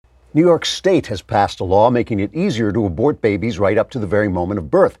New York State has passed a law making it easier to abort babies right up to the very moment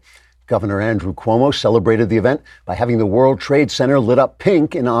of birth. Governor Andrew Cuomo celebrated the event by having the World Trade Center lit up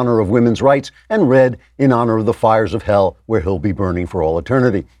pink in honor of women's rights and red in honor of the fires of hell where he'll be burning for all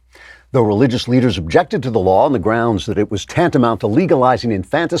eternity. Though religious leaders objected to the law on the grounds that it was tantamount to legalizing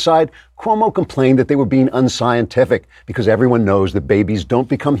infanticide, Cuomo complained that they were being unscientific because everyone knows that babies don't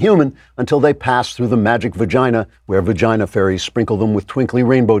become human until they pass through the magic vagina, where vagina fairies sprinkle them with twinkly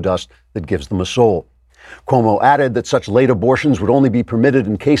rainbow dust that gives them a soul. Cuomo added that such late abortions would only be permitted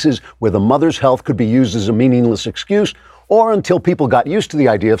in cases where the mother's health could be used as a meaningless excuse, or until people got used to the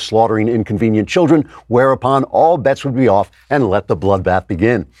idea of slaughtering inconvenient children, whereupon all bets would be off and let the bloodbath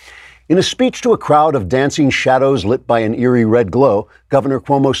begin. In a speech to a crowd of dancing shadows lit by an eerie red glow, Governor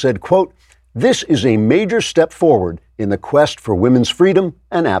Cuomo said, quote, "This is a major step forward in the quest for women's freedom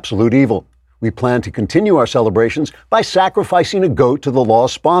and absolute evil. We plan to continue our celebrations by sacrificing a goat to the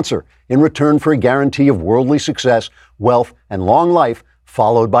law's sponsor in return for a guarantee of worldly success, wealth, and long life,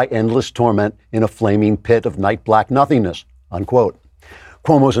 followed by endless torment in a flaming pit of night black nothingness," unquote.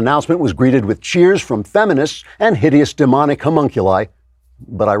 Cuomo's announcement was greeted with cheers from feminists and hideous demonic homunculi.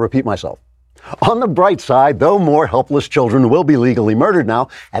 But I repeat myself. On the bright side, though more helpless children will be legally murdered now,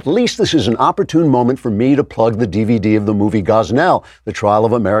 at least this is an opportune moment for me to plug the DVD of the movie Gosnell, the trial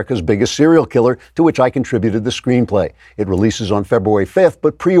of America's biggest serial killer, to which I contributed the screenplay. It releases on February 5th,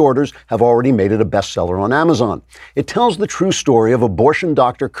 but pre-orders have already made it a bestseller on Amazon. It tells the true story of abortion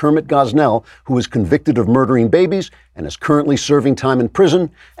doctor Kermit Gosnell, who was convicted of murdering babies and is currently serving time in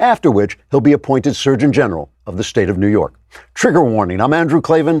prison, after which he'll be appointed Surgeon General of the state of New York. Trigger warning, I'm Andrew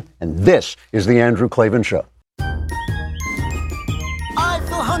Klavan, and this is The Andrew Klavan Show. I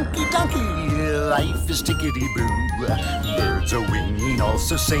feel hunky-dunky, life is tickety-boo. Birds are winging,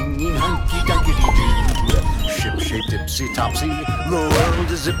 also singing hunky-dunky-doo. Ship-shaped, ipsy-topsy, the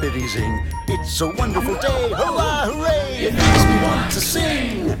world is zippity-zing. It's a wonderful day, hurrah, hooray! It makes me want to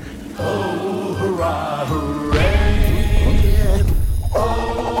sing. Oh, hurrah, hooray!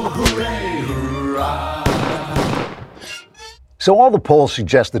 Oh, hooray, hurrah! So all the polls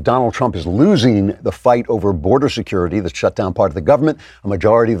suggest that Donald Trump is losing the fight over border security, the shutdown part of the government. A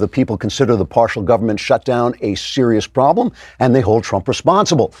majority of the people consider the partial government shutdown a serious problem, and they hold Trump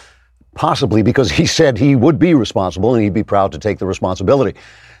responsible, possibly because he said he would be responsible and he'd be proud to take the responsibility.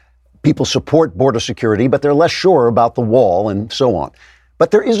 People support border security, but they're less sure about the wall and so on. But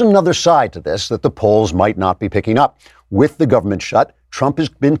there is another side to this that the polls might not be picking up. With the government shut, Trump has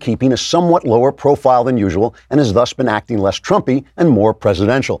been keeping a somewhat lower profile than usual and has thus been acting less Trumpy and more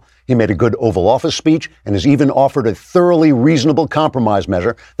presidential. He made a good Oval Office speech and has even offered a thoroughly reasonable compromise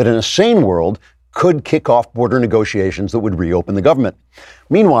measure that in a sane world could kick off border negotiations that would reopen the government.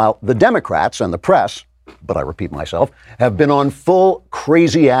 Meanwhile, the Democrats and the press, but I repeat myself, have been on full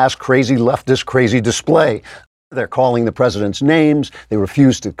crazy-ass, crazy leftist, crazy display. They're calling the president's names. They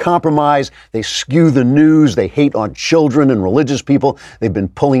refuse to compromise. They skew the news. They hate on children and religious people. They've been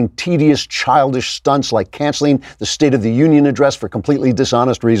pulling tedious, childish stunts like canceling the State of the Union address for completely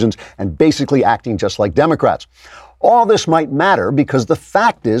dishonest reasons and basically acting just like Democrats. All this might matter because the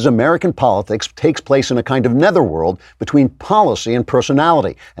fact is American politics takes place in a kind of netherworld between policy and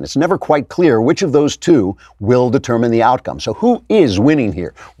personality, and it's never quite clear which of those two will determine the outcome. So who is winning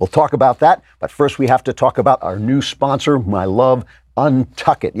here? We'll talk about that, but first we have to talk about our new sponsor, my love,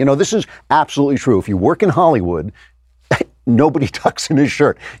 Untuck It. You know, this is absolutely true. If you work in Hollywood, nobody tucks in his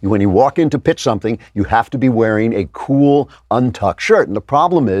shirt. When you walk in to pitch something, you have to be wearing a cool, untucked shirt. And the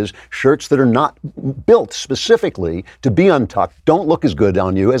problem is shirts that are not built specifically to be untucked don't look as good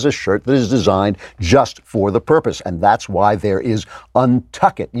on you as a shirt that is designed just for the purpose. And that's why there is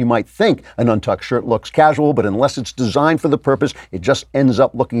Untuck It. You might think an untucked shirt looks casual, but unless it's designed for the purpose, it just ends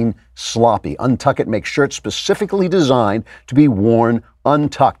up looking sloppy. Untuck It makes shirts specifically designed to be worn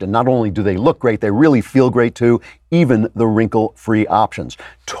untucked. And not only do they look great, they really feel great too, even the wrinkle-free options.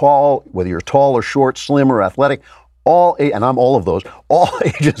 Tall, whether you're tall or short, slim or athletic, and I'm all of those, all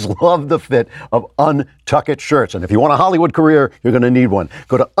ages love the fit of Untuck It shirts. And if you want a Hollywood career, you're going to need one.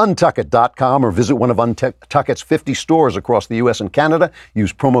 Go to untuckit.com or visit one of Untuck It's 50 stores across the U.S. and Canada.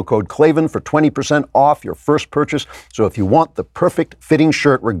 Use promo code Klavan for 20% off your first purchase. So if you want the perfect fitting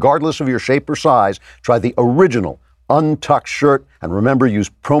shirt, regardless of your shape or size, try the original Untucked shirt. And remember, use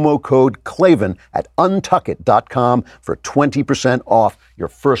promo code Klavan at untuckit.com for 20% off your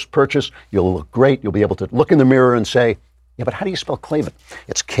first purchase. You'll look great. You'll be able to look in the mirror and say, yeah, but how do you spell Klavan?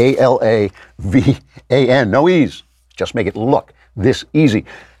 It's Klavan, no E's. Just make it look this easy.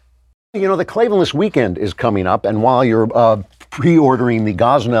 You know, the Klavanless weekend is coming up, and while you're pre-ordering the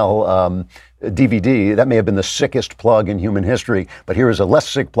Gosnell DVD. That may have been the sickest plug in human history, but here is a less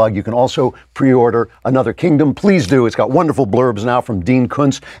sick plug. You can also pre-order Another Kingdom. Please do. It's got wonderful blurbs now from Dean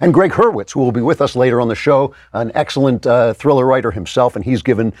Kuntz and Greg Hurwitz, who will be with us later on the show, an excellent thriller writer himself, and he's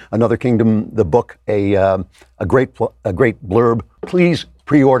given Another Kingdom, the book, a great blurb. Please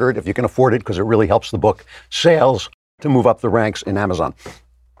pre-order it if you can afford it, because it really helps the book sales to move up the ranks in Amazon.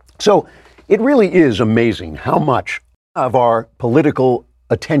 So it really is amazing how much of our political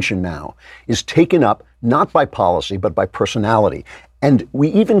attention now is taken up not by policy, but by personality. And we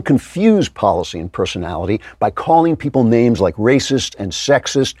even confuse policy and personality by calling people names like racist and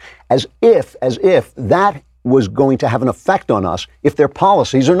sexist, as if that was going to have an effect on us if their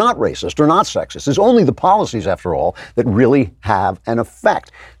policies are not racist or not sexist. It's only the policies, after all, that really have an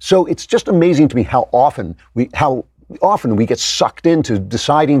effect. So it's just amazing to me how often we get sucked into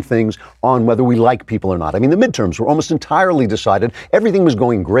deciding things on whether we like people or not. I mean, the midterms were almost entirely decided. Everything was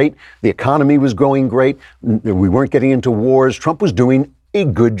going great. The economy was going great. We weren't getting into wars. Trump was doing a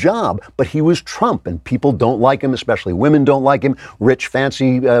good job, but he was Trump, and people don't like him, especially women don't like him. Rich,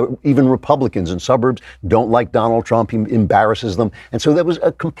 fancy, even Republicans in suburbs don't like Donald Trump. He embarrasses them. And so that was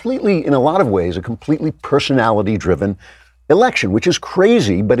in a lot of ways, a completely personality-driven election, which is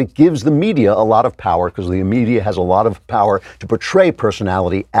crazy, but it gives the media a lot of power, because the media has a lot of power to portray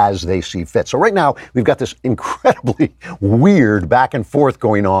personality as they see fit. So right now, we've got this incredibly weird back and forth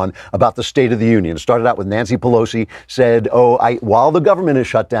going on about the State of the Union. It started out with Nancy Pelosi said, while the government is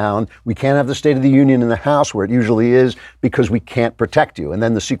shut down, we can't have the State of the Union in the House where it usually is because we can't protect you. And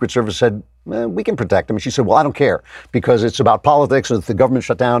then the Secret Service said, we can protect him. And she said, well, I don't care, because it's about politics, and if the government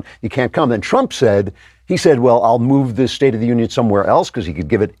shut down, you can't come. Then Trump said, well, I'll move the State of the Union somewhere else, because he could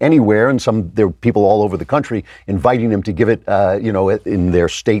give it anywhere. And there are people all over the country inviting him to give it, in their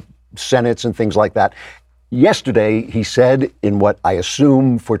state senates and things like that. Yesterday, he said, in what I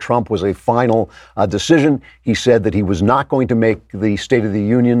assume for Trump was a final decision, he said that he was not going to make the State of the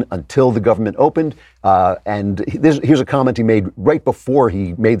Union until the government opened. And here's a comment he made right before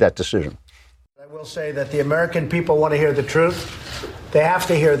he made that decision. I will say that the American people want to hear the truth. They have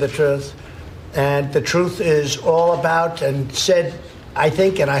to hear the truth. And the truth is all about, and said, I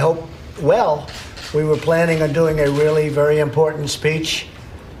think, and I hope well, we were planning on doing a really very important speech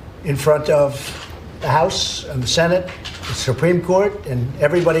in front of the House and the Senate, the Supreme Court, and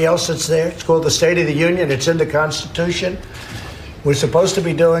everybody else that's there. It's called the State of the Union. It's in the Constitution. We're supposed to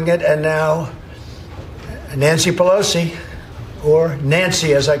be doing it, and now Nancy Pelosi, or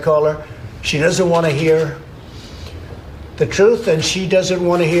Nancy as I call her, she doesn't want to hear the truth, and she doesn't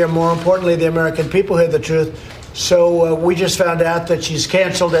want to hear, more importantly, the American people hear the truth. So we just found out that she's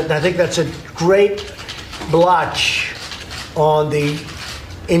canceled it, and I think that's a great blotch on the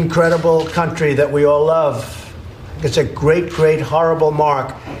incredible country that we all love. It's a great, great, horrible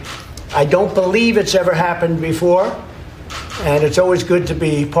mark. I don't believe it's ever happened before, and it's always good to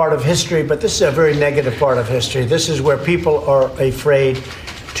be part of history, but this is a very negative part of history. This is where people are afraid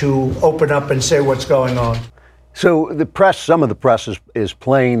to open up and say what's going on. So the press, some of the press is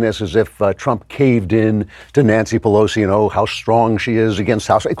playing this as if Trump caved in to Nancy Pelosi and how strong she is against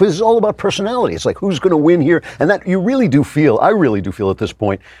House. Because it's all about personality. It's like, who's going to win here? And that I really do feel at this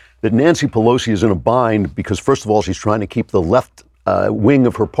point that Nancy Pelosi is in a bind because, first of all, she's trying to keep the left wing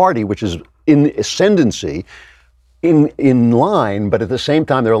of her party, which is in ascendancy, in line, but at the same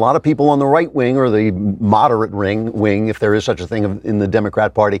time, there are a lot of people on the right wing, or the moderate wing, if there is such a thing in the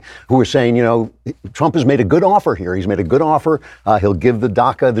Democrat Party, who are saying, Trump has made a good offer here. He's made a good offer. He'll give the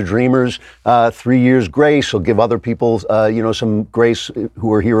DACA, the Dreamers, 3 years grace. He'll give other people, some grace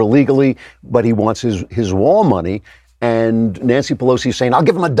who are here illegally, but he wants his wall money. And Nancy Pelosi is saying, I'll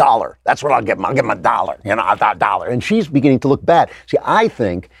give him $1. That's what I'll give him. I'll give him $1, And she's beginning to look bad. See,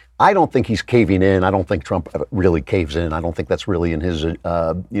 I don't think he's caving in. I don't think Trump really caves in. I don't think that's really in his,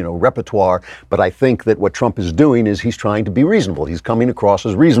 repertoire. But I think that what Trump is doing is he's trying to be reasonable. He's coming across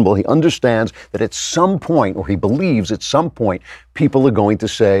as reasonable. He understands that at some point, or he believes at some point, people are going to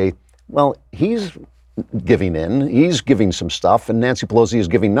say, well, he's giving in. He's giving some stuff, and Nancy Pelosi is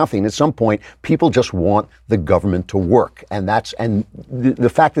giving nothing. At some point, people just want the government to work, and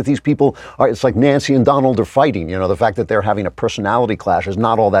the fact that these people it's like Nancy and Donald are fighting. The fact that they're having a personality clash is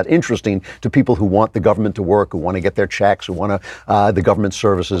not all that interesting to people who want the government to work, who want to get their checks, who want the government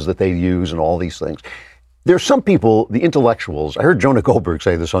services that they use, and all these things. There's some people, the intellectuals. I heard Jonah Goldberg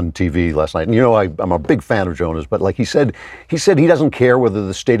say this on TV last night, and I'm a big fan of Jonah's. But like he said he doesn't care whether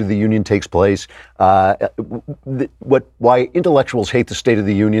the State of the Union takes place. Why intellectuals hate the State of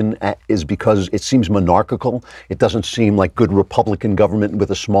the Union is because it seems monarchical. It doesn't seem like good Republican government with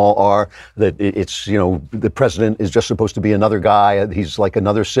a small R. That it's the president is just supposed to be another guy. He's like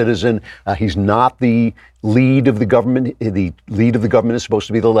another citizen. He's not the lead of the government. The lead of the government is supposed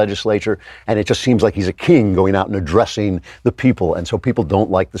to be the legislature, and it just seems like he's a king going out and addressing the people. And so people don't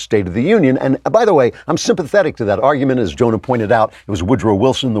like the State of the Union. And by the way, I'm sympathetic to that argument. As Jonah pointed out, it was Woodrow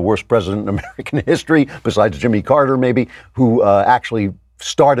Wilson, the worst president in American history, besides Jimmy Carter maybe, who actually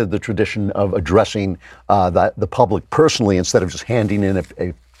started the tradition of addressing the public personally instead of just handing in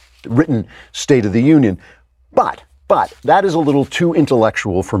a written State of the Union. But that is a little too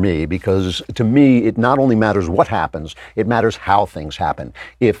intellectual for me, because to me, it not only matters what happens, it matters how things happen.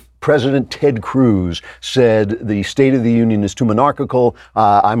 If President Ted Cruz said the State of the Union is too monarchical,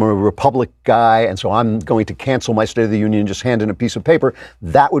 I'm a Republic guy, and so I'm going to cancel my State of the Union and just hand in a piece of paper,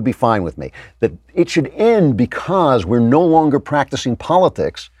 that would be fine with me. That it should end because we're no longer practicing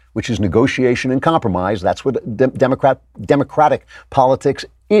politics, which is negotiation and compromise. That's what democratic politics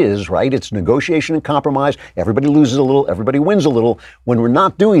is, right? It's negotiation and compromise. Everybody loses a little, everybody wins a little. When we're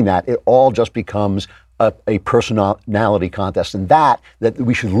not doing that, it all just becomes a personality contest. And that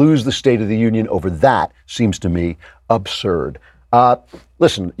we should lose the State of the Union over that seems to me absurd.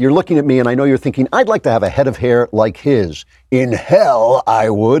 Listen, you're looking at me and I know you're thinking, I'd like to have a head of hair like his. In hell, I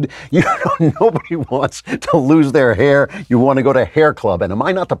would. Nobody wants to lose their hair. You want to go to Hair Club. And am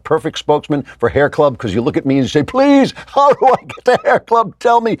I not the perfect spokesman for Hair Club? Because you look at me and say, please, how do I get to Hair Club?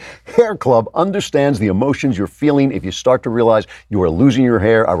 Tell me. Hair Club understands the emotions you're feeling if you start to realize you are losing your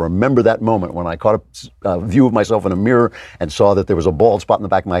hair. I remember that moment when I caught a view of myself in a mirror and saw that there was a bald spot in the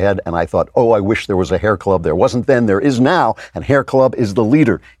back of my head. And I thought, oh, I wish there was a Hair Club. There wasn't then, there is now. And Hair Club is the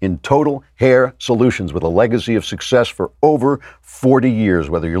leader in total hair solutions with a legacy of success for over 40 years.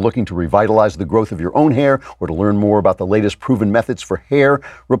 Whether you're looking to revitalize the growth of your own hair or to learn more about the latest proven methods for hair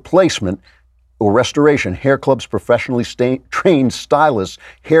replacement or restoration, Hair Club's professionally trained stylists,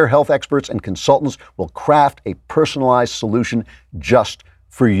 hair health experts, and consultants will craft a personalized solution just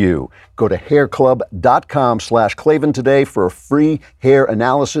for you. Go to hairclub.com/Klavan today for a free hair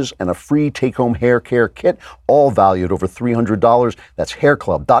analysis and a free take-home hair care kit, all valued over $300. That's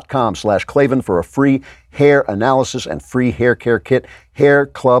hairclub.com/Klavan for a free hair analysis and free hair care kit.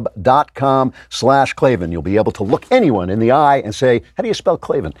 Hairclub.com/Klavan. You'll be able to look anyone in the eye and say, how do you spell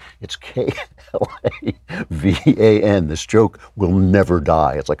Klavan? It's Klavan. This joke will never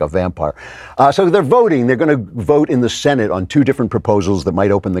die. It's like a vampire. So they're voting. They're going to vote in the Senate on two different proposals that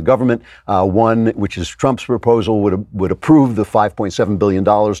might open the government. One, which is Trump's proposal, would approve the $5.7 billion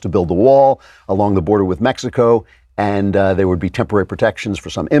to build the wall along the border with Mexico. And there would be temporary protections for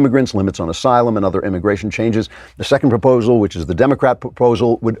some immigrants, limits on asylum and other immigration changes. The second proposal, which is the Democrat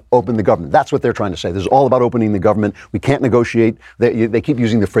proposal, would open the government. That's what they're trying to say. This is all about opening the government. We can't negotiate. They keep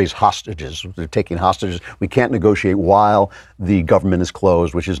using the phrase hostages. They're taking hostages. We can't negotiate while the government is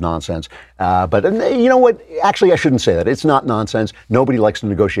closed, which is nonsense. But you know what? Actually, I shouldn't say that. It's not nonsense. Nobody likes to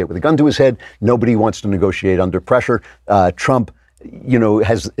negotiate with a gun to his head. Nobody wants to negotiate under pressure. Trump,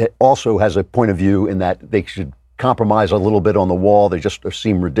 also has a point of view in that they should compromise a little bit on the wall. They just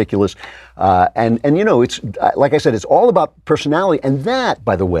seem ridiculous. It's like I said, it's all about personality. And that,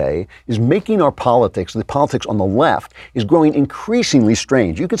 by the way, is making our politics, the politics on the left, is growing increasingly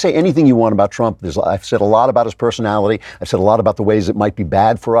strange. You can say anything you want about Trump. I've said a lot about his personality. I've said a lot about the ways it might be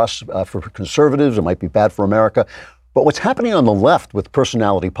bad for us, for conservatives. It might be bad for America. But what's happening on the left with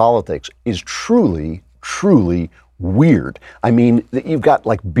personality politics is truly, truly weird. I mean, you've got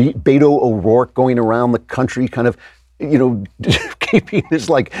like Beto O'Rourke going around the country kind of, keeping this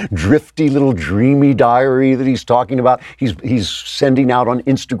like drifty little dreamy diary that he's talking about. He's sending out on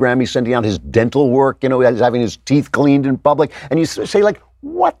Instagram, he's sending out his dental work, he's having his teeth cleaned in public. And you say like,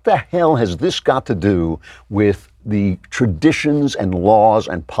 what the hell has this got to do with the traditions and laws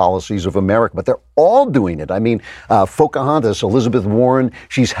and policies of America? But they're all doing it. I mean, Pocahontas, Elizabeth Warren,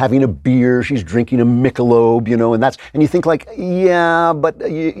 she's having a beer, she's drinking a Michelob, and you think like, yeah, but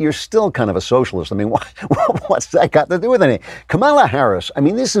you're still kind of a socialist. I mean, what's that got to do with anything? Kamala Harris, I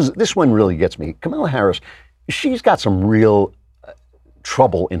mean, this one really gets me. Kamala Harris, she's got some real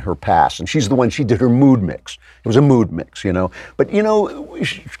trouble in her past, and she's the one, she did her mood mix. It was a mood mix, you know. But, you know,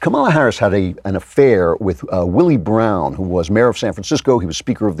 Kamala Harris had an affair with Willie Brown, who was mayor of San Francisco. He was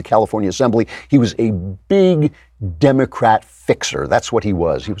Speaker of the California Assembly. He was a big Democrat fixer. That's what he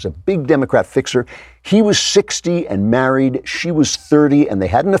was. He was a big Democrat fixer. He was 60 and married. She was 30, and they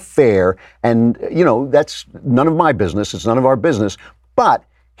had an affair. And, you know, that's none of my business. It's none of our business. But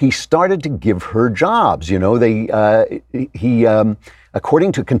he started to give her jobs. You know,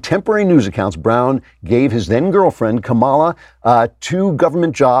 according to contemporary news accounts, Brown gave his then girlfriend, Kamala, 2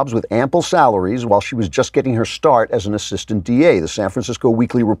 government jobs with ample salaries while she was just getting her start as an assistant DA. The San Francisco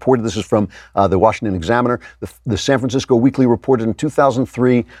Weekly reported, this is from the Washington Examiner, the San Francisco Weekly reported in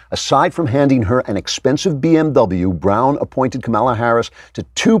 2003, aside from handing her an expensive BMW, Brown appointed Kamala Harris to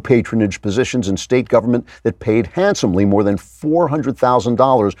 2 patronage positions in state government that paid handsomely, more than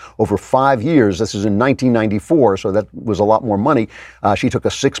 $400,000 over 5 years. This is in 1994, so that was a lot more money. She took a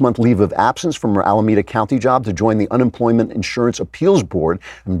 6-month leave of absence from her Alameda County job to join the Unemployment Insurance Appeals Board,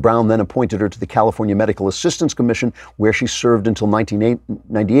 and Brown then appointed her to the California Medical Assistance Commission, where she served until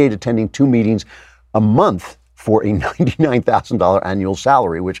 1998, attending 2 meetings a month for a $99,000 annual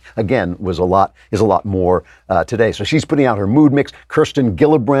salary, which again is a lot more today. So she's putting out her mood mix. Kirsten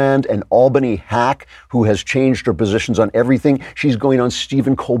Gillibrand, an Albany hack who has changed her positions on everything. She's going on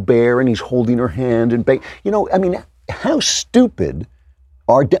Stephen Colbert and he's holding her hand and you know, I mean, how stupid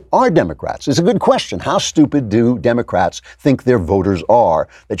are Democrats? It's a good question. How stupid do Democrats think their voters are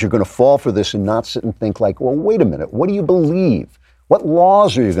that you're going to fall for this and not sit and think like, well, wait a minute, what do you believe? What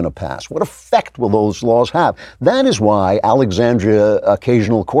laws are you going to pass? What effect will those laws have? That is why Alexandria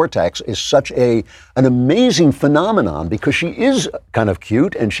Occasional Cortex is such an amazing phenomenon, because she is kind of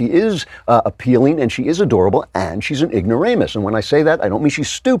cute and she is appealing and she is adorable and she's an ignoramus. And when I say that, I don't mean she's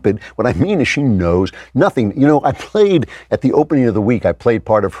stupid. What I mean is she knows nothing. You know, I played at the opening of the week, I played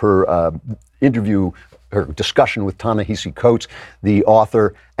part of her interview, her discussion with Ta-Nehisi Coates, the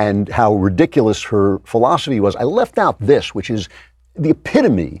author, and how ridiculous her philosophy was. I left out this, which is the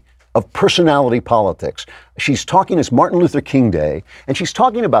epitome of personality politics. She's talking, it's Martin Luther King Day, and she's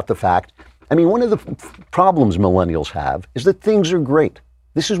talking about the fact, I mean, one of the problems millennials have is that things are great.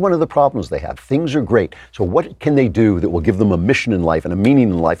 This is one of the problems they have. Things are great. So what can they do that will give them a mission in life and a meaning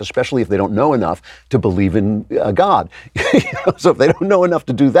in life, especially if they don't know enough to believe in God? So if they don't know enough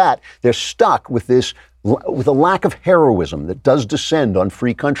to do that, they're stuck with this, with a lack of heroism that does descend on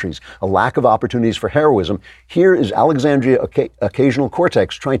free countries, a lack of opportunities for heroism. Here is Alexandria Occasional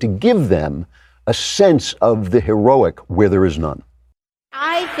Cortex trying to give them a sense of the heroic where there is none.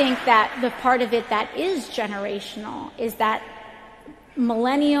 I think that the part of it that is generational is that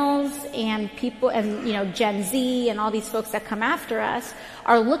millennials and people and, you know, Gen Z and all these folks that come after us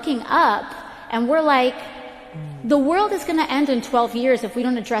are looking up, and we're like, the world is going to end in 12 years if we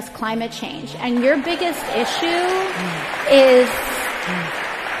don't address climate change. And your biggest issue is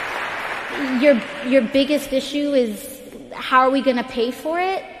your biggest issue is how are we going to pay for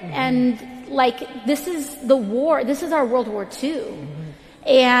it? And like, this is the war. This is our World War II.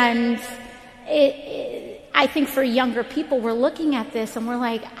 And I think for younger people, we're looking at this and we're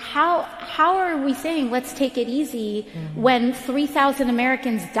like, how are we saying let's take it easy when 3,000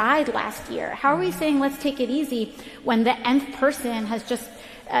 Americans died last year? How are we saying let's take it easy when the nth person has just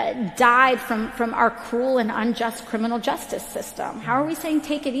died from our cruel and unjust criminal justice system? How are we saying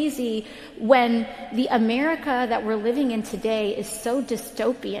take it easy when the America that we're living in today is so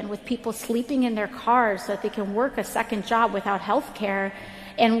dystopian, with people sleeping in their cars so that they can work a second job without health care?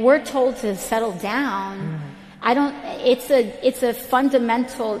 And we're told to settle down. It's a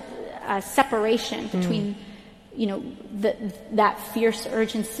fundamental separation between, you know, that fierce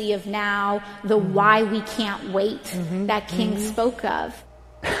urgency of now, the why we can't wait that King spoke of.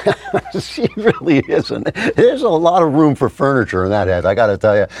 She really isn't. There's a lot of room for furniture in that head, I got to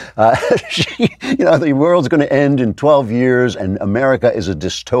tell you. The world's going to end in 12 years and America is a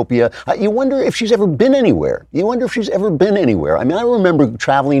dystopia. You wonder if she's ever been anywhere. I mean, I remember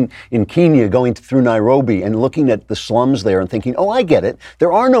traveling in Kenya, going through Nairobi and looking at the slums there and thinking, oh, I get it.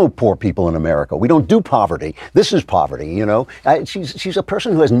 There are no poor people in America. We don't do poverty. This is poverty, you know. She's a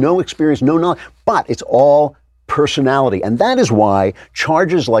person who has no experience, no knowledge, but it's all personality. And that is why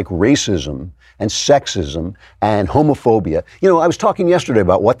charges like racism and sexism and homophobia, you know, I was talking yesterday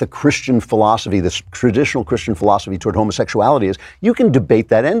about what the Christian philosophy, this traditional Christian philosophy toward homosexuality is. You can debate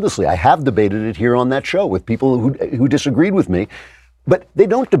that endlessly. I have debated it here on that show with people who disagreed with me. But they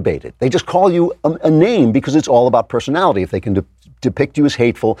don't debate it. They just call you a name because it's all about personality. If they can depict you as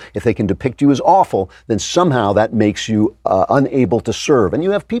hateful, if they can depict you as awful, then somehow that makes you unable to serve. And you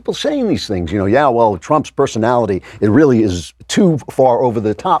have people saying these things, yeah, well, Trump's personality, it really is too far over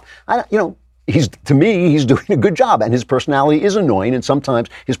the top. To me, he's doing a good job, and his personality is annoying, and sometimes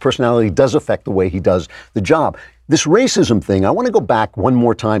his personality does affect the way he does the job. This racism thing, I want to go back one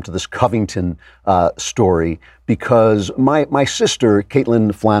more time to this Covington story, because my sister,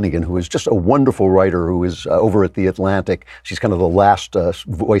 Caitlin Flanagan, who is just a wonderful writer, who is over at The Atlantic, she's kind of the last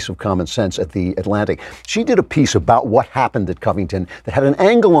voice of common sense at The Atlantic. She did a piece about what happened at Covington that had an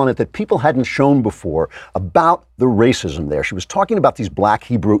angle on it that people hadn't shown before about the racism there. She was talking about these black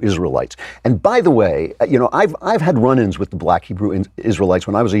Hebrew Israelites. And by the way, I've had run-ins with the black Hebrew Israelites.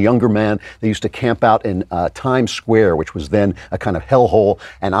 When I was a younger man, they used to camp out in Times Square, which was then a kind of hellhole,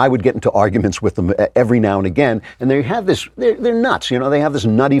 and I would get into arguments with them every now and again. And they have this, they're nuts, they have this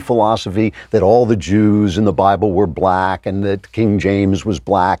nutty philosophy that all the Jews in the Bible were black, and that King James was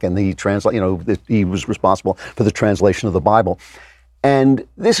black, and that he was responsible for the translation of the Bible. And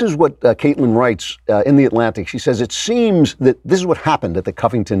this is what Caitlin writes in The Atlantic. She says, it seems that this is what happened at the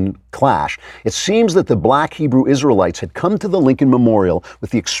Covington clash. It seems that the black Hebrew Israelites had come to the Lincoln Memorial with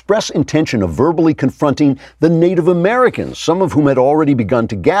the express intention of verbally confronting the Native Americans, some of whom had already begun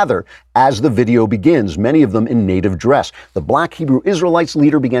to gather as the video begins, many of them in native dress. The black Hebrew Israelites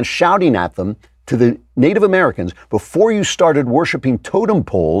leader began shouting at them, to the Native Americans, before you started worshiping totem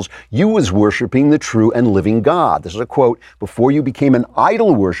poles, you was worshiping the true and living God. This is a quote. Before you became an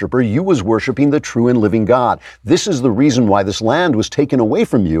idol worshiper, you was worshiping the true and living God. This is the reason why this land was taken away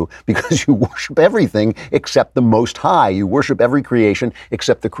from you, because you worship everything except the Most High. You worship every creation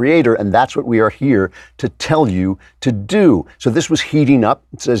except the Creator, and that's what we are here to tell you to do. So this was heating up,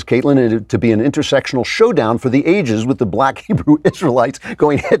 says Caitlin, to be an intersectional showdown for the ages, with the black Hebrew Israelites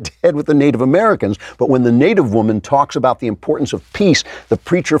going head to head with the Native Americans. But when the Native woman talks about the importance of peace, the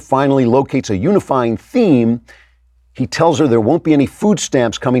preacher finally locates a unifying theme. He tells her there won't be any food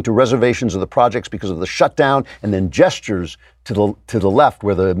stamps coming to reservations of the projects because of the shutdown, and then gestures to the left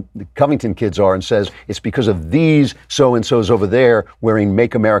where the Covington kids are and says it's because of these so-and-sos over there wearing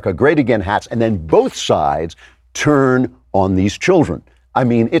Make America Great Again hats. And then both sides turn on these children. I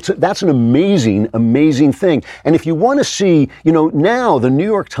mean, that's an amazing, amazing thing. And if you want to see, now the New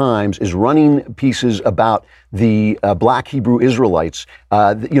York Times is running pieces about the black Hebrew Israelites.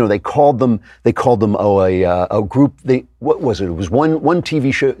 They called them a group. What was it? It was one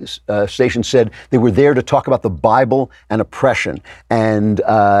TV station said they were there to talk about the Bible and oppression. And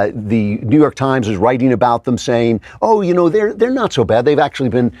the New York Times is writing about them, saying, they're not so bad. They've actually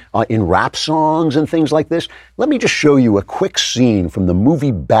been in rap songs and things like this. Let me just show you a quick scene from the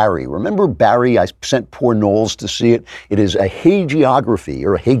movie Barry. Remember Barry? I sent poor Knowles to see it. It is a hagiography,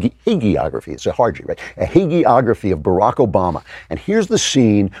 or a hagiography. It's a hard G, right? A hagiography of Barack Obama. And here's the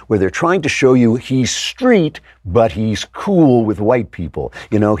scene where they're trying to show you he's street, but he's cool with white people.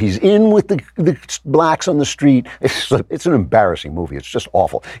 He's in with the blacks on the street. It's an embarrassing movie. It's just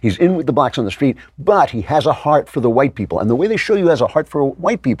awful. He's in with the blacks on the street, but he has a heart for the white people. And the way they show you he has a heart for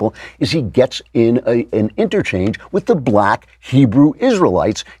white people is he gets in an interchange with the black Hebrew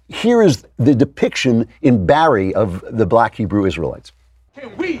Israelites. Here is the depiction in Barry of the black Hebrew Israelites.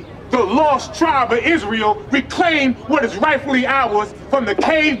 Can we, the lost tribe of Israel, reclaim what is rightfully ours from the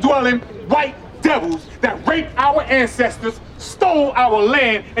cave-dwelling white devils that raped our ancestors, stole our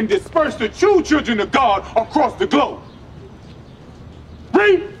land, and dispersed the true children of God across the globe?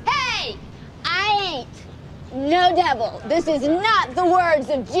 Read. Hey! I ain't no devil. This is not the words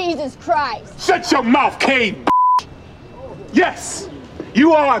of Jesus Christ. Shut your mouth, cave. Yes,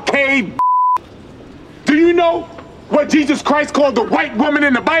 you are a cave. Do you know what Jesus Christ called the white woman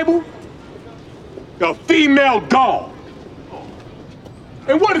in the Bible? The female dog.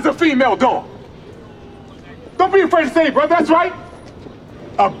 And what is a female dog? Don't be afraid to say it, brother. That's right.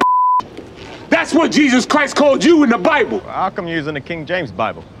 A That's what Jesus Christ called you in the Bible. How come you're using the King James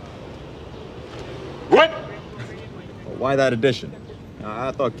Bible? What? Well, why that edition?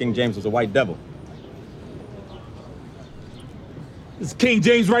 I thought King James was a white devil. This is King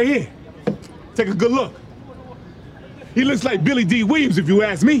James right here. Take a good look. He looks like Billy D. Williams, if you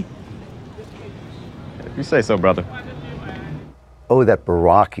ask me. If you say so, brother. Oh, that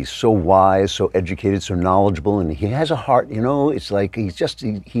Barack, he's so wise, so educated, so knowledgeable, and he has a heart, it's like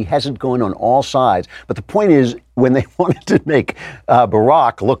he has it going on all sides. But the point is, when they wanted to make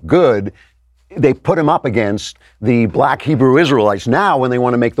Barack look good, they put him up against the black Hebrew Israelites. Now, when they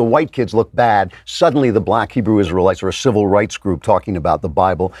want to make the white kids look bad, suddenly the black Hebrew Israelites are a civil rights group talking about the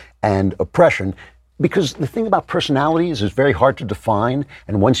Bible and oppression. because the thing about personalities is very hard to define.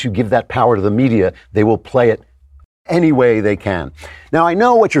 And once you give that power to the media, they will play it any way they can. Now, I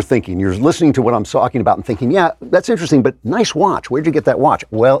know what you're thinking. You're listening to what I'm talking about and thinking, yeah, that's interesting, but nice watch. Where'd you get that watch?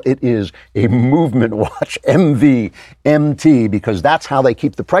 Well, it is a movement watch, MT, because that's how they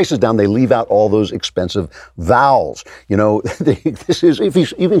keep the prices down. They leave out all those expensive vowels. You know, this is, if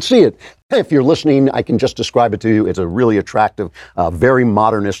you can see it, if you're listening, I can just describe it to you. It's a really attractive, very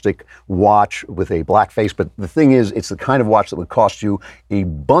modernistic watch with a black face. But the thing is, it's the kind of watch that would cost you a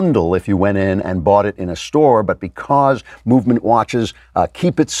bundle if you went in and bought it in a store. But because movement watches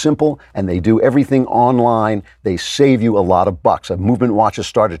keep it simple and they do everything online, they save you a lot of bucks. Movement watches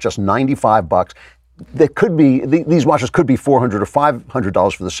start at just $95. That could be, these watches could be $400 or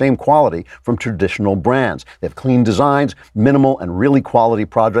 $500 for the same quality from traditional brands. They have clean designs, minimal and really quality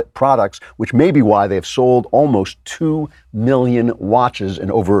products, which may be why they've sold almost 2 million watches in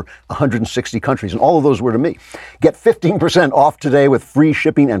over 160 countries. And all of those were to me. Get 15% off today with free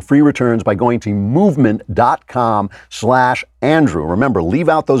shipping and free returns by going to movement.com/Andrew. Remember, leave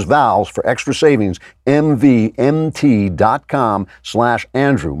out those vowels for extra savings.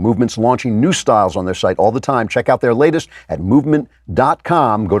 MVMT.com/Andrew. Movement's launching new styles on their site all the time. Check out their latest at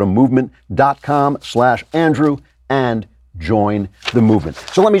movement.com. Go to movement.com/Andrew and join the movement.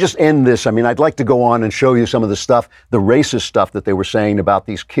 So let me just end this. I mean, I'd like to go on and show you some of the stuff, the racist stuff that they were saying about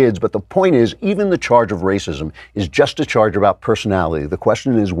these kids. But the point is, even the charge of racism is just a charge about personality. The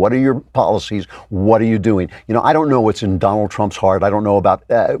question is, what are your policies? What are you doing? You know, I don't know what's in Donald Trump's heart. I don't know about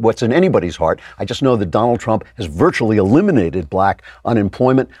what's in anybody's heart. I just know that Donald Trump has virtually eliminated black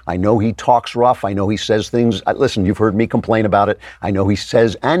unemployment. I know he talks rough. I know he says things. Listen, you've heard me complain about it. I know he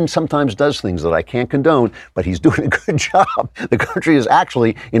says and sometimes does things that I can't condone, but he's doing a good job. The country is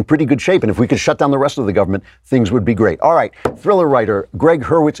actually in pretty good shape. And if we could shut down the rest of the government, things would be great. All right. Thriller writer Greg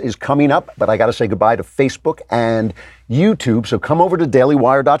Hurwitz is coming up, but I got to say goodbye to Facebook and YouTube. So come over to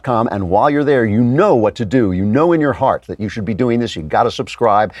dailywire.com. And while you're there, you know what to do. You know in your heart that you should be doing this. You got to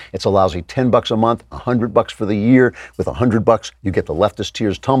subscribe. It's a lousy $10 a month, $100 for the year. With $100, you get the Leftist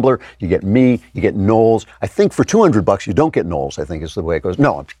Tears tumbler. You get me. You get Knowles. I think for $200, you don't get Knowles, I think is the way it goes.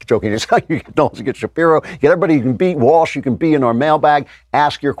 No, I'm joking. It's like you get Knowles, you get Shapiro, you get everybody you can be. Walsh, you can be in our mailbag.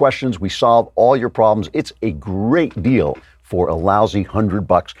 Ask your questions. We solve all your problems. It's a great deal for a lousy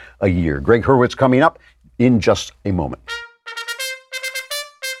 $100 a year. Greg Hurwitz coming up in just a moment.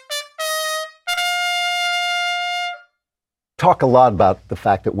 Talk a lot about the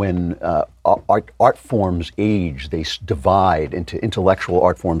fact that when art forms age, they divide into intellectual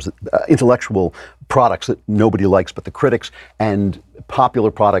art forms, intellectual products that nobody likes but the critics, and popular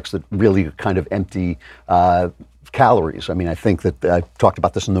products that really kind of empty calories. I mean, I think that I talked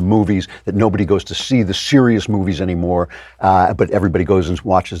about this in the movies, that nobody goes to see the serious movies anymore, but everybody goes and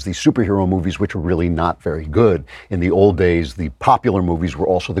watches these superhero movies, which are really not very good. In the old days, the popular movies were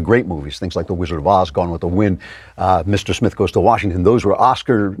also the great movies, things like The Wizard of Oz, Gone with the Wind, Mr. Smith Goes to Washington. Those were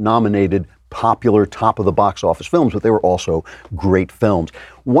Oscar-nominated, popular, top-of-the-box office films, but they were also great films.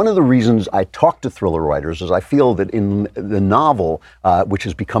 One of the reasons I talk to thriller writers is I feel that in the novel, which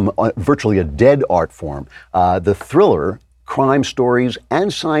has become virtually a dead art form, the thriller, crime stories,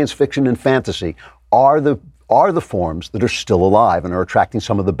 and science fiction and fantasy are the forms that are still alive and are attracting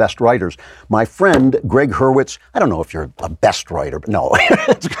some of the best writers. My friend, Greg Hurwitz, I don't know if you're a best writer, but no,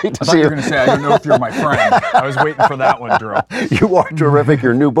 it's great to see you. I thought you were going to say, I don't know if you're my friend. I was waiting for that one, Drew. You are terrific.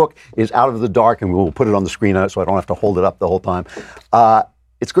 Your new book is Out of the Dark, and we'll put it on the screen so I don't have to hold it up the whole time.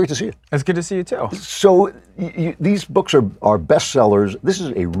 It's great to see you. It's good to see you, too. So these books are bestsellers. This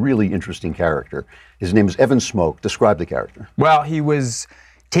is a really interesting character. His name is Evan Smoke. Describe the character. Well, he was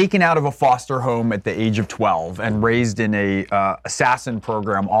taken out of a foster home at the age of 12 and raised in a assassin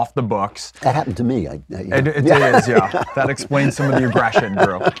program off the books. That happened to me. It is, yeah. That explains some of the aggression,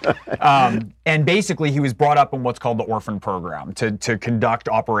 Drew. And basically, he was brought up in what's called the orphan program to conduct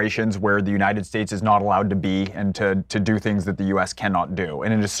operations where the United States is not allowed to be and to do things that the U.S. cannot do.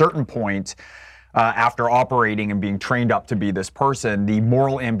 And at a certain point, after operating and being trained up to be this person, the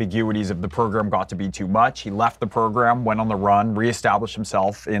moral ambiguities of the program got to be too much. He left the program, went on the run, reestablished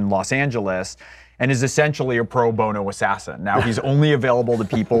himself in Los Angeles, and is essentially a pro bono assassin. Now, he's only available to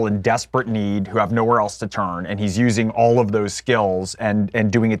people in desperate need who have nowhere else to turn, and he's using all of those skills and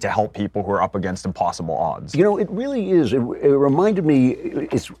doing it to help people who are up against impossible odds. You know, it really is. It reminded me,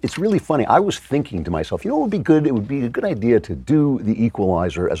 it's really funny. I was thinking to myself, you know what would be good? It would be a good idea to do The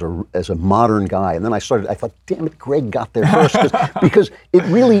Equalizer as a modern guy. And then I thought, damn it, Greg got there first. Because it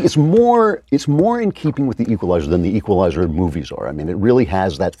really, it's more in keeping with The Equalizer than The Equalizer movies are. I mean, it really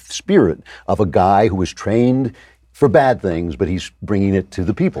has that spirit of a guy who was trained for bad things, but he's bringing it to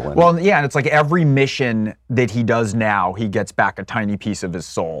the people. And Well, yeah, and it's like every mission that he does now, he gets back a tiny piece of his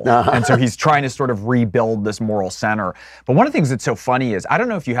soul. And so he's trying to sort of rebuild this moral center. But one of the things that's so funny is, I don't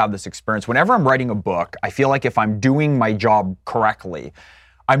know if you have this experience, whenever I'm writing a book, I feel like if I'm doing my job correctly,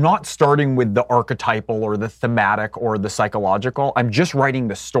 I'm not starting with the archetypal or the thematic or the psychological. I'm just writing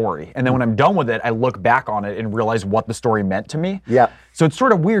the story. And then when I'm done with it, I look back on it and realize what the story meant to me. Yeah. So it's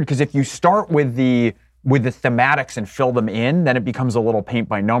sort of weird, because if you start with the thematics and fill them in, then it becomes a little paint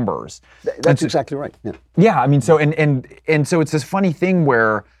by numbers. That's exactly right. Yeah. Yeah, I mean, so and so it's this funny thing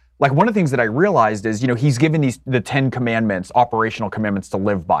where, like, one of the things that I realized is, he's given the 10 commandments, operational commandments to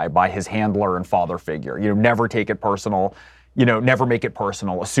live by his handler and father figure. Never take it personal, never make it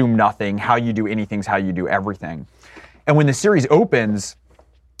personal, assume nothing, how you do anything's how you do everything. And when the series opens,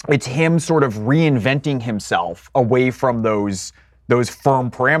 it's him sort of reinventing himself away from those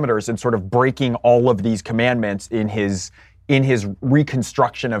firm parameters and sort of breaking all of these commandments in his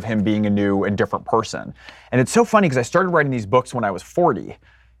reconstruction of him being a new and different person. And it's so funny, because I started writing these books when I was 40.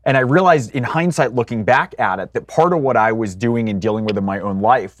 And I realized in hindsight, looking back at it, that part of what I was doing and dealing with in my own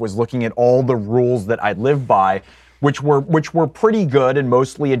life was looking at all the rules that I lived by, which were pretty good and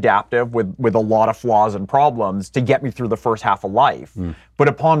mostly adaptive with a lot of flaws and problems to get me through the first half of life. But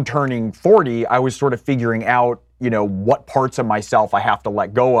upon turning 40, I was sort of figuring out, what parts of myself I have to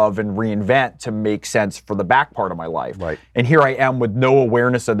let go of and reinvent to make sense for the back part of my life. Right. And here I am with no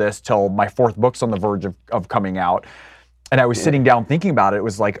awareness of this till my 4th book's on the verge of coming out. And I was sitting down thinking about it. It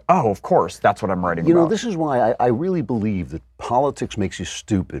was like, oh, of course, that's what I'm writing about. This is why I really believe that politics makes you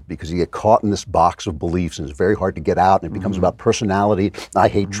stupid, because you get caught in this box of beliefs and it's very hard to get out, and it becomes about personality. I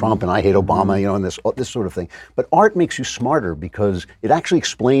hate Trump and I hate Obama, and this sort of thing. But art makes you smarter, because it actually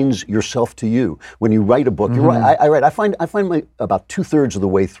explains yourself to you. When you write a book, you're right. I find about 2/3 of the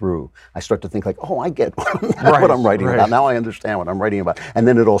way through, I start to think like, oh, I get what I'm writing about. Now I understand what I'm writing about. And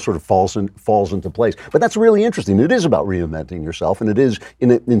then it all sort of falls into place. But that's really interesting. It is about reinventing yourself, and it is,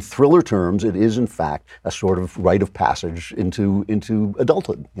 in thriller terms, it is in fact a sort of rite of passage into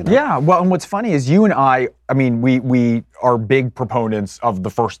adulthood. Yeah, well, and what's funny is you and I mean, we are big proponents of the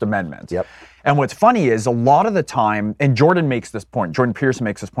First Amendment. Yep. And what's funny is a lot of the time, and Jordan Peterson makes this point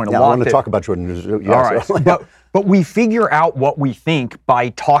a lot. I want to talk about Jordan. All right. But we figure out what we think by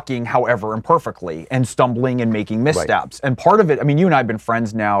talking, however imperfectly, and stumbling and making missteps. Right. And part of it, I mean, you and I have been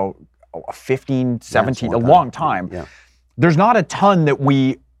friends now 15, 17, a long time. Yeah. There's not a ton that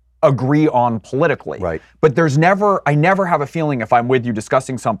we agree on politically. Right. But I never have a feeling, if I'm with you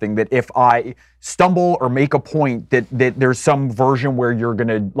discussing something, that if I stumble or make a point, that there's some version where you're going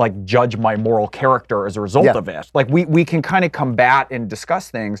to like judge my moral character as a result of it. Like we can kind of combat and discuss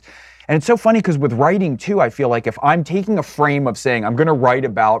things. And it's so funny, because with writing too, I feel like if I'm taking a frame of saying I'm going to write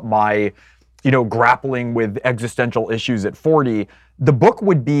about my, grappling with existential issues at 40, the book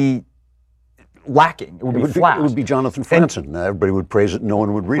would be lacking. It would be flat. It would be Jonathan Franzen. Everybody would praise it. No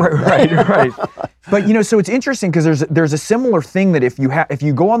one would read it. Right. But so it's interesting, because there's a similar thing that if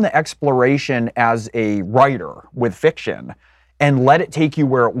you go on the exploration as a writer with fiction and let it take you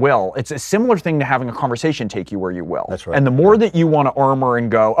where it will, it's a similar thing to having a conversation take you where you will. That's right. And the more that you want to armor and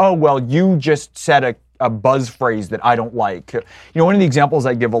go, oh well, you just said a buzz phrase that I don't like. One of the examples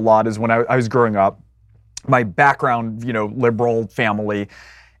I give a lot is when I was growing up, my background, liberal family.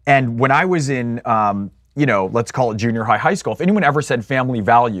 And when I was in, let's call it junior high school, if anyone ever said family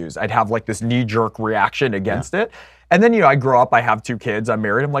values, I'd have like this knee-jerk reaction against it. And then, I grow up, I have 2 kids, I'm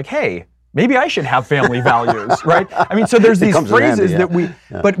married, I'm like, hey, maybe I should have family values, right? I mean, so there's these phrases that we,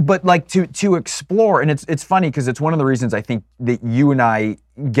 but like to explore, and it's funny, because it's one of the reasons I think that you and I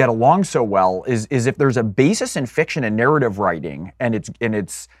get along so well is if there's a basis in fiction and narrative writing, and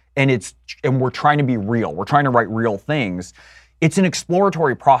we're trying to be real, we're trying to write real things. It's an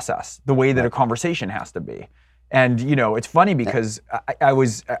exploratory process, the way that a conversation has to be. And, it's funny, because I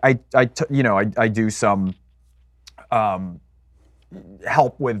do some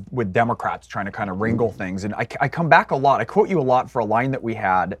help with Democrats trying to kind of wrangle things. And I come back a lot. I quote you a lot for a line that we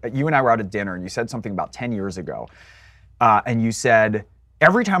had. You and I were out at dinner, and you said something about 10 years ago. And you said,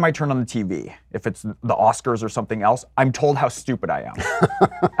 every time I turn on the TV, if it's the Oscars or something else, I'm told how stupid I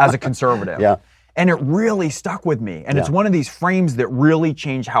am as a conservative. Yeah. And it really stuck with me. And it's one of these frames that really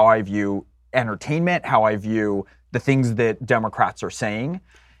changed how I view entertainment, how I view the things that Democrats are saying.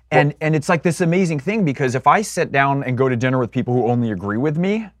 And it's like this amazing thing, because if I sit down and go to dinner with people who only agree with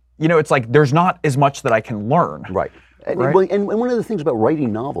me, it's like there's not as much that I can learn. Right. And one of the things about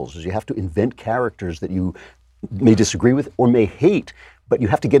writing novels is you have to invent characters that you may disagree with or may hate, but you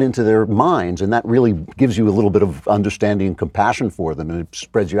have to get into their minds, and that really gives you a little bit of understanding and compassion for them, and it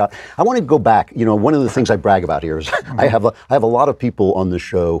spreads you out. I want to go back. One of the things I brag about here is I have a lot of people on the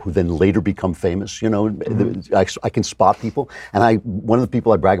show who then later become famous. I can spot people, and one of the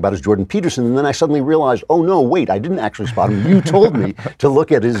people I brag about is Jordan Peterson, and then I suddenly realized, oh no, wait, I didn't actually spot him. You told me to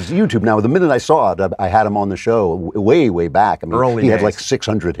look at his YouTube. Now, the minute I saw it, I had him on the show way back. I mean, Early he days. had like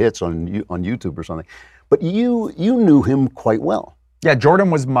 600 hits on YouTube or something. But you knew him quite well. Yeah, Jordan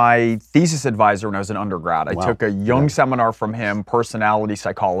was my thesis advisor when I was an undergrad. I took a young seminar from him, personality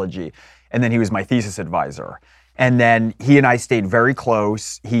psychology, and then he was my thesis advisor. And then he and I stayed very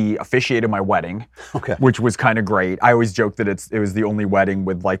close. He officiated my wedding, which was kind of great. I always joke that it was the only wedding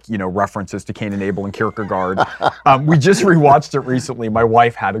with references to Cain and Abel and Kierkegaard. We just rewatched it recently. My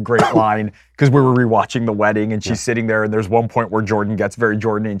wife had a great line because we were rewatching the wedding, and she's sitting there, and there's one point where Jordan gets very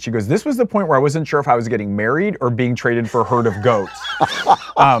Jordan, and she goes, "This was the point where I wasn't sure if I was getting married or being traded for a herd of goats."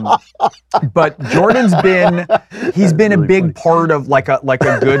 But Jordan's been really a big part of like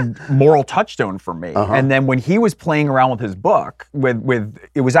a good moral touchstone for me. And then when he was playing around with his book, with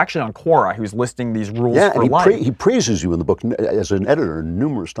it was actually on Quora, he was listing these rules for life. He praises you in the book as an editor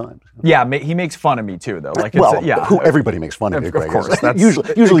numerous times. Yeah, he makes fun of me too, though. Everybody makes fun of you, Greg. Of course, that's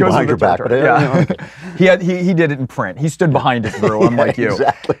usually behind your back. But he did it in print. He stood behind it, Drew, unlike you.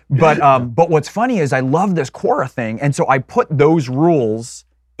 Exactly. But what's funny is I love this Quora thing, and so I put those rules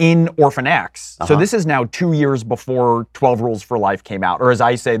in Orphan X. So this is now 2 years before 12 Rules for Life came out. Or as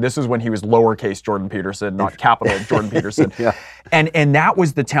I say, this is when he was lowercase Jordan Peterson, not capital Jordan Peterson. And that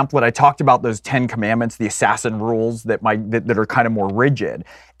was the template. I talked about those 10 commandments, the assassin rules that are kind of more rigid.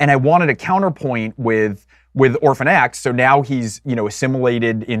 And I wanted a counterpoint with Orphan X. So now he's,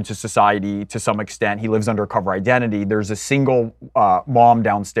 assimilated into society to some extent. He lives under a cover identity. There's a single mom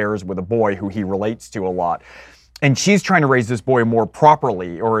downstairs with a boy who he relates to a lot. And she's trying to raise this boy more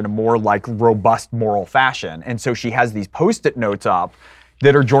properly or in a more robust moral fashion. And so she has these Post-it notes up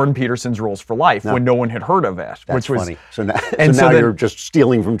that are Jordan Peterson's Rules for Life when no one had heard of it. That's which was funny. So now you're just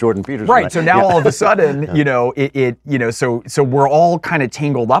stealing from Jordan Peterson. Right. So now all of a sudden, so we're all kind of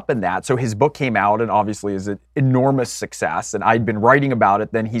tangled up in that. So his book came out and obviously is an enormous success. And I'd been writing about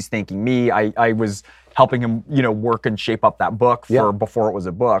it. Then he's thanking me. I was helping him, work and shape up that book before it was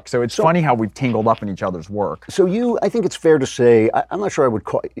a book. So it's funny how we've tangled up in each other's work. So I think it's fair to say, I'm not sure I would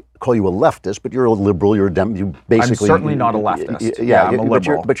call you a leftist, but you're a liberal. You're a you basically. I'm certainly not a leftist. I'm a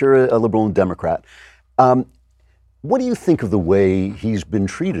liberal. But you're a liberal and Democrat. What do you think of the way he's been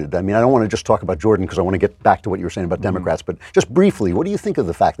treated? I mean, I don't want to just talk about Jordan because I want to get back to what you were saying about Democrats, but just briefly, what do you think of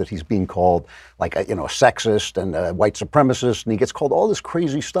the fact that he's being called a sexist and a white supremacist, and he gets called all this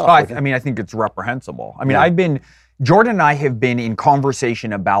crazy stuff? I think it's reprehensible. I mean, Jordan and I have been in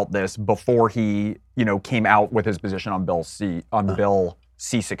conversation about this before he, came out with his position on Bill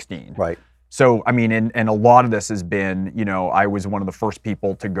C-16. Right. So, I mean, and a lot of this has been, I was one of the first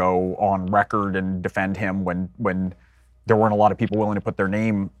people to go on record and defend him when there weren't a lot of people willing to put their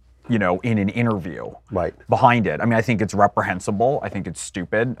name, in an interview behind it. I mean, I think it's reprehensible. I think it's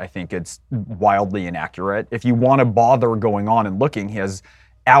stupid. I think it's wildly inaccurate. If you want to bother going on and looking, he has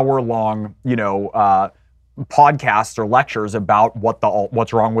hour-long, podcasts or lectures about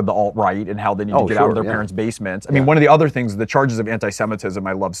what's wrong with the alt-right and how they need to get out of their parents' basements. I mean, one of the other things, the charges of anti-Semitism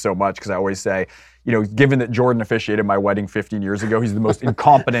I love so much because I always say, given that Jordan officiated my wedding 15 years ago, he's the most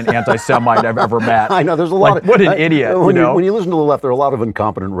incompetent anti-Semite I've ever met. I know, there's a lot. What an idiot, when you listen to the left, there are a lot of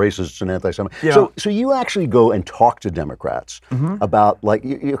incompetent racists and anti-Semites. Yeah. So you actually go and talk to Democrats about,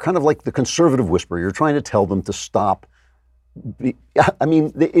 you're kind of like the conservative whisperer. You're trying to tell them to stop. I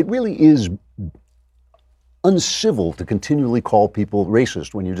mean, it really is uncivil to continually call people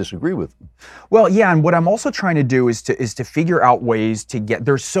racist when you disagree with them. Well, yeah, and what I'm also trying to do is to figure out ways to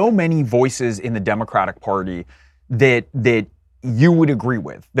there's so many voices in the Democratic Party that you would agree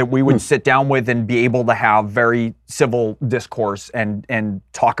with, that we would sit down with and be able to have very civil discourse and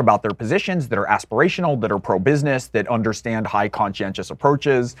talk about their positions that are aspirational, that are pro-business, that understand high conscientious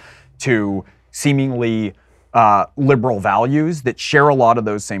approaches to seemingly liberal values, that share a lot of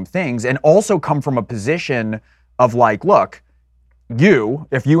those same things, and also come from a position of look,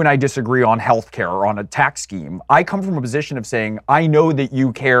 if you and I disagree on healthcare or on a tax scheme, I come from a position of saying, I know that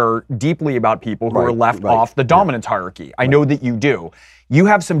you care deeply about people who are left off the dominance hierarchy. I know that you do. You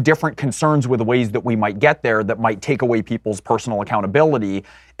have some different concerns with the ways that we might get there that might take away people's personal accountability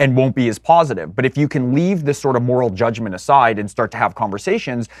and won't be as positive. But if you can leave this sort of moral judgment aside and start to have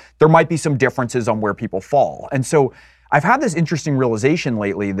conversations, there might be some differences on where people fall. And so I've had this interesting realization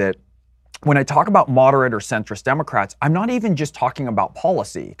lately that when I talk about moderate or centrist Democrats, I'm not even just talking about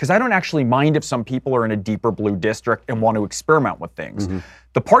policy, because I don't actually mind if some people are in a deeper blue district and want to experiment with things.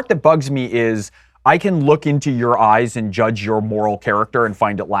 The part that bugs me is I can look into your eyes and judge your moral character and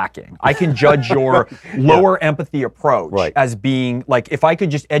find it lacking. I can judge your lower empathy approach as being like, if I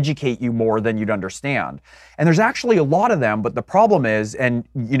could just educate you more, then you'd understand. And there's actually a lot of them, but the problem is, and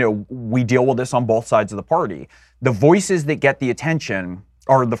you know, we deal with this on both sides of the party, the voices that get the attention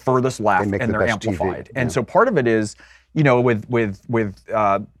are the furthest left and they're amplified. TV. And so part of it is, you know, with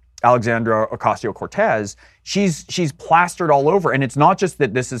Alexandra Ocasio-Cortez, she's plastered all over. And it's not just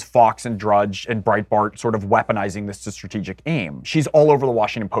that this is Fox and Drudge and Breitbart sort of weaponizing this to strategic aim. She's all over the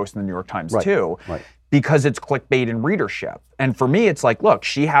Washington Post and the New York Times too, because it's clickbait and readership. And for me, it's like, look,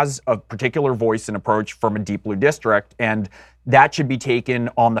 she has a particular voice and approach from a deep blue district, and that should be taken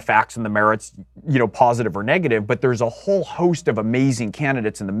on the facts and the merits, you know, positive or negative. But there's a whole host of amazing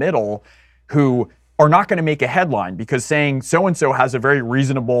candidates in the middle who are not going to make a headline because saying so-and-so has a very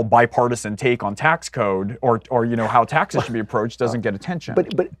reasonable bipartisan take on tax code or you know, how taxes should be approached doesn't get attention.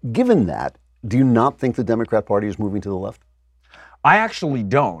 But given that, do you not think the Democrat Party is moving to the left? I actually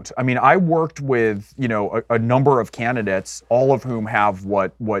don't. I mean, I worked with, you know, a number of candidates, all of whom have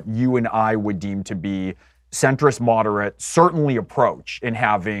what you and I would deem to be centrist, moderate, certainly approach in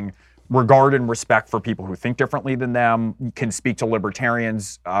having regard and respect for people who think differently than them, can speak to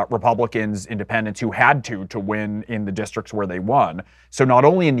libertarians, Republicans, independents who had to win in the districts where they won. So not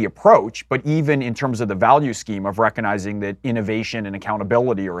only in the approach, but even in terms of the value scheme of recognizing that innovation and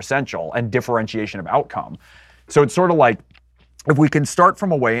accountability are essential and differentiation of outcome. So it's sort of like, if we can start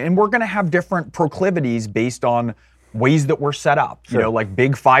from a way, and we're going to have different proclivities based on ways that we're set up, you know, like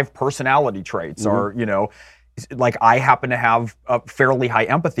big 5 personality traits are, you know, like I happen to have a fairly high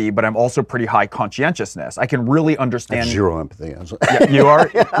empathy, but I'm also pretty high conscientiousness. I can really understand. Zero empathy. Yeah, you are?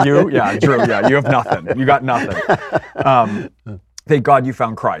 You? Yeah, Drew, yeah, you have nothing. You got nothing. Thank God you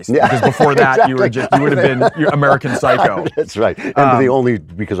found Christ, because before that you would have been American Psycho. That's right. Empathy only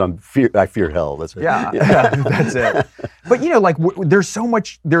because I fear hell. That's it. Yeah, that's it. But you know, like there's so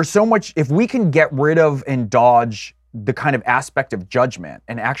much. If we can get rid of and dodge the kind of aspect of judgment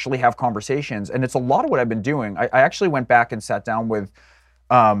and actually have conversations, and it's a lot of what I've been doing. I actually went back and sat down with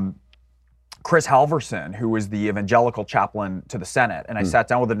Chris Halverson, who was the evangelical chaplain to the Senate, and I sat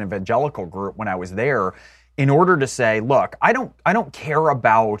down with an evangelical group when I was there, in order to say, look, I don't care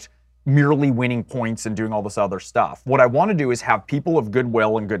about merely winning points and doing all this other stuff. What I want to do is have people of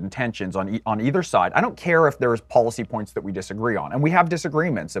goodwill and good intentions on either side. I don't care if there's policy points that we disagree on, and we have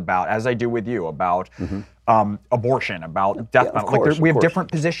disagreements about, as I do with you, about abortion, about death penalty. We have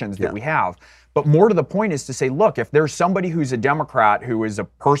different positions that we have. But more to the point is to say, look, if there's somebody who's a Democrat who is a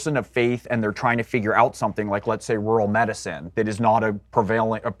person of faith and they're trying to figure out something like, let's say, rural medicine that is not a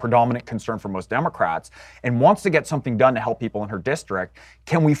predominant concern for most Democrats and wants to get something done to help people in her district,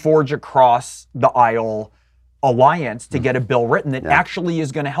 can we forge across the aisle alliance to get a bill written that actually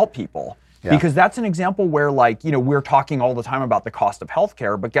is going to help people? Because that's an example where, like, you know, we're talking all the time about the cost of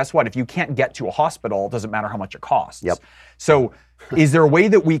healthcare, but guess what? If you can't get to a hospital, it doesn't matter how much it costs. So is there a way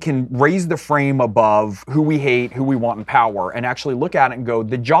that we can raise the frame above who we hate, who we want in power, and actually look at it and go,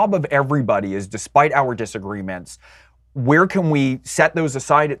 the job of everybody is, despite our disagreements, where can we set those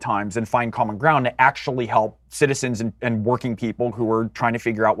aside at times and find common ground to actually help citizens and working people who are trying to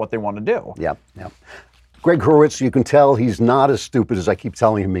figure out what they want to do? Greg Hurwitz, you can tell he's not as stupid as I keep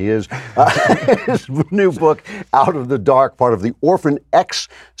telling him he is. His new book, Out of the Dark, part of the Orphan X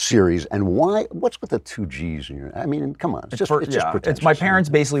series. And why? What's with the 2 G's in your? I mean, come on. It's just pretentious. It's my parents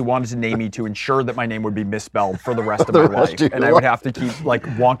basically wanted to name me to ensure that my name would be misspelled for the rest of my life. And I would have to keep, like,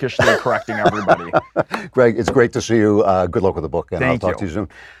 wonkishly correcting everybody. Greg, it's great to see you. Good luck with the book, and I'll talk to you soon.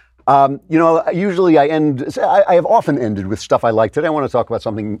 You know, usually I have often ended with stuff I like. Today I want to talk about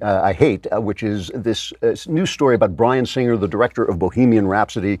something I hate, which is this news story about Bryan Singer, the director of Bohemian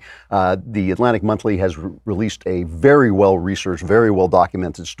Rhapsody. The Atlantic Monthly has released a very well-researched, very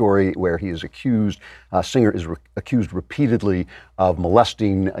well-documented story where he is accused, Singer is accused repeatedly of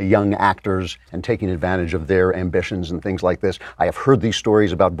molesting young actors and taking advantage of their ambitions and things like this. I have heard these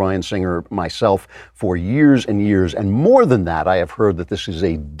stories about Bryan Singer myself for years and years, and more than that, I have heard that this is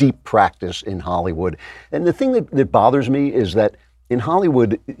a deep practice in Hollywood. And the thing that bothers me is that in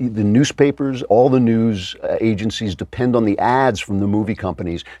Hollywood, the newspapers, all the news agencies depend on the ads from the movie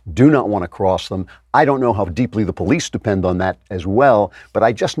companies, do not want to cross them. I don't know how deeply the police depend on that as well, but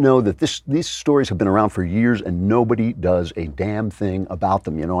I just know that these stories have been around for years and nobody does a damn thing about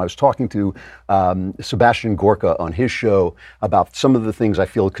them. You know, I was talking to Sebastian Gorka on his show about some of the things I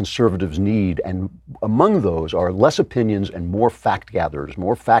feel conservatives need, and among those are less opinions and more fact gatherers,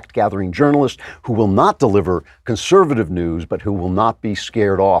 more fact-gathering journalists who will not deliver conservative news, but who will not be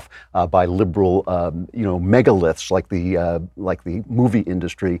scared off by liberal, megaliths like the movie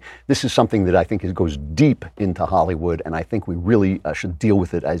industry. This is something that I think goes deep into Hollywood, and I think we really should deal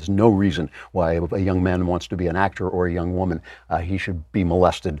with it. There's no reason why a young man wants to be an actor or a young woman, he should be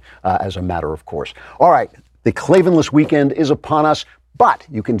molested as a matter of course. All right, the Klavanless weekend is upon us, but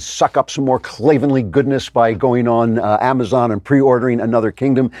you can suck up some more Klavanly goodness by going on Amazon and pre-ordering Another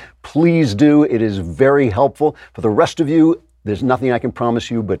Kingdom. Please do. It is very helpful. For the rest of you, there's nothing I can promise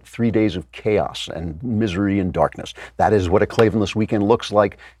you but 3 days of chaos and misery and darkness. That is what a Klavanless weekend looks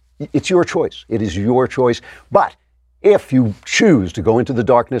like. It's your choice. It is your choice. But if you choose to go into the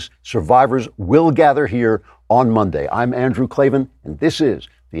darkness, survivors will gather here on Monday. I'm Andrew Klavan, and this is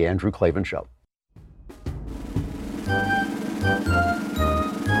The Andrew Klavan Show.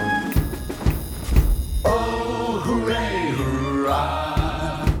 Oh, hooray,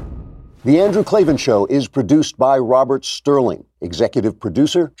 hurrah. The Andrew Klavan Show is produced by Robert Sterling. Executive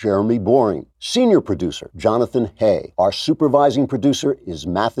producer, Jeremy Boring. Senior producer, Jonathan Hay. Our supervising producer is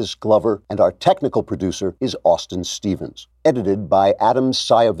Mathis Glover, and our technical producer is Austin Stevens. Edited by Adam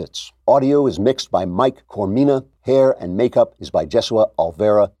Sayevitz. Audio is mixed by Mike Cormina. Hair and makeup is by Jesua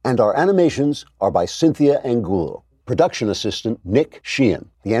Alvera. And our animations are by Cynthia Angulo. Production assistant, Nick Sheehan.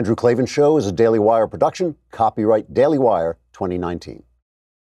 The Andrew Klavan Show is a Daily Wire production. Copyright Daily Wire 2019.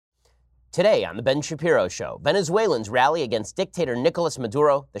 Today on The Ben Shapiro Show, Venezuelans rally against dictator Nicolas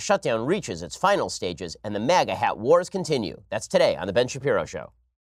Maduro, the shutdown reaches its final stages, and the MAGA hat wars continue. That's today on The Ben Shapiro Show.